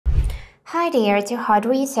Hi there, to hard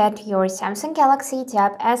reset your Samsung Galaxy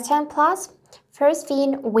Tab S10 Plus. First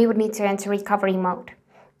thing, we would need to enter recovery mode.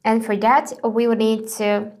 And for that, we would need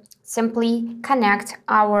to simply connect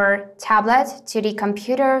our tablet to the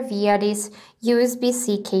computer via this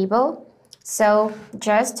USB-C cable. So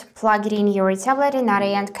just plug it in your tablet and at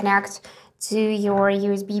the end connect to your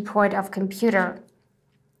USB port of computer.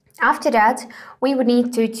 After that, we would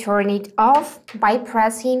need to turn it off by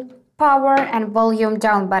pressing power and volume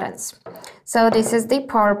down buttons. So this is the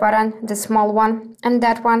power button, the small one, and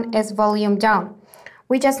that one is volume down.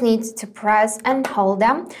 We just need to press and hold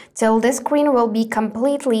them till the screen will be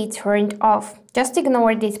completely turned off. Just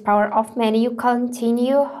ignore this power off menu,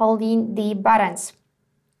 continue holding the buttons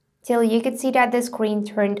till you can see that the screen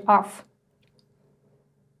turned off.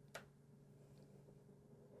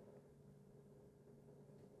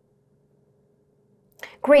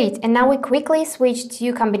 Great, and now we quickly switch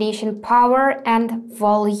to combination power and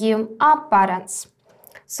volume up buttons.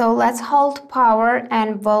 So let's hold power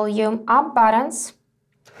and volume up buttons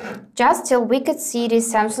just till we could see the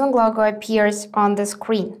Samsung logo appears on the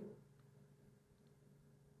screen.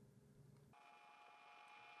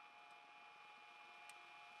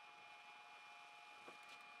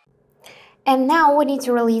 And now we need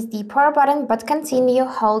to release the power button but continue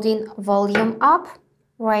holding volume up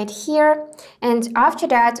right here, and after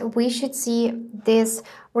that we should see this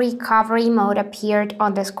recovery mode appeared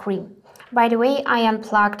on the screen. By the way, I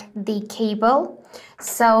unplugged the cable,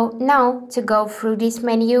 so now to go through this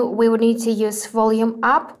menu we would need to use volume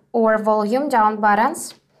up or volume down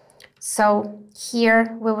buttons. So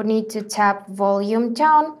here we would need to tap volume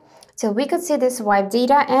down till we could see this wipe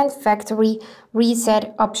data and factory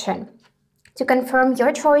reset option. To confirm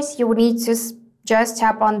your choice, you would need to just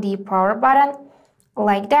tap on the power button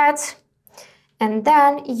like that, and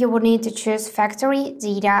then you will need to choose factory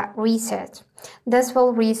data reset. This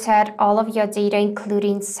will reset all of your data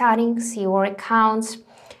including settings, your accounts,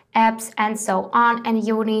 apps and so on, and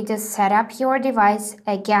you will need to set up your device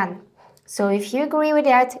again. So if you agree with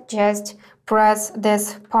that, just press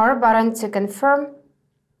this power button to confirm,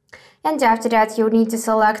 and after that you need to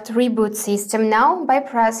select reboot system now by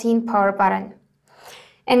pressing power button.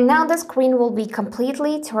 And now the screen will be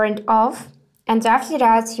completely turned off. And after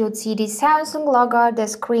that, you'll see the Samsung logo, the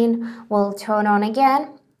screen will turn on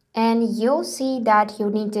again, and you'll see that you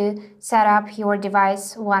need to set up your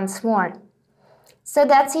device once more. So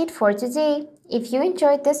that's it for today. If you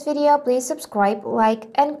enjoyed this video, please subscribe, like,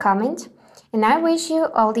 and comment. And I wish you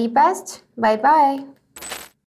all the best. Bye bye.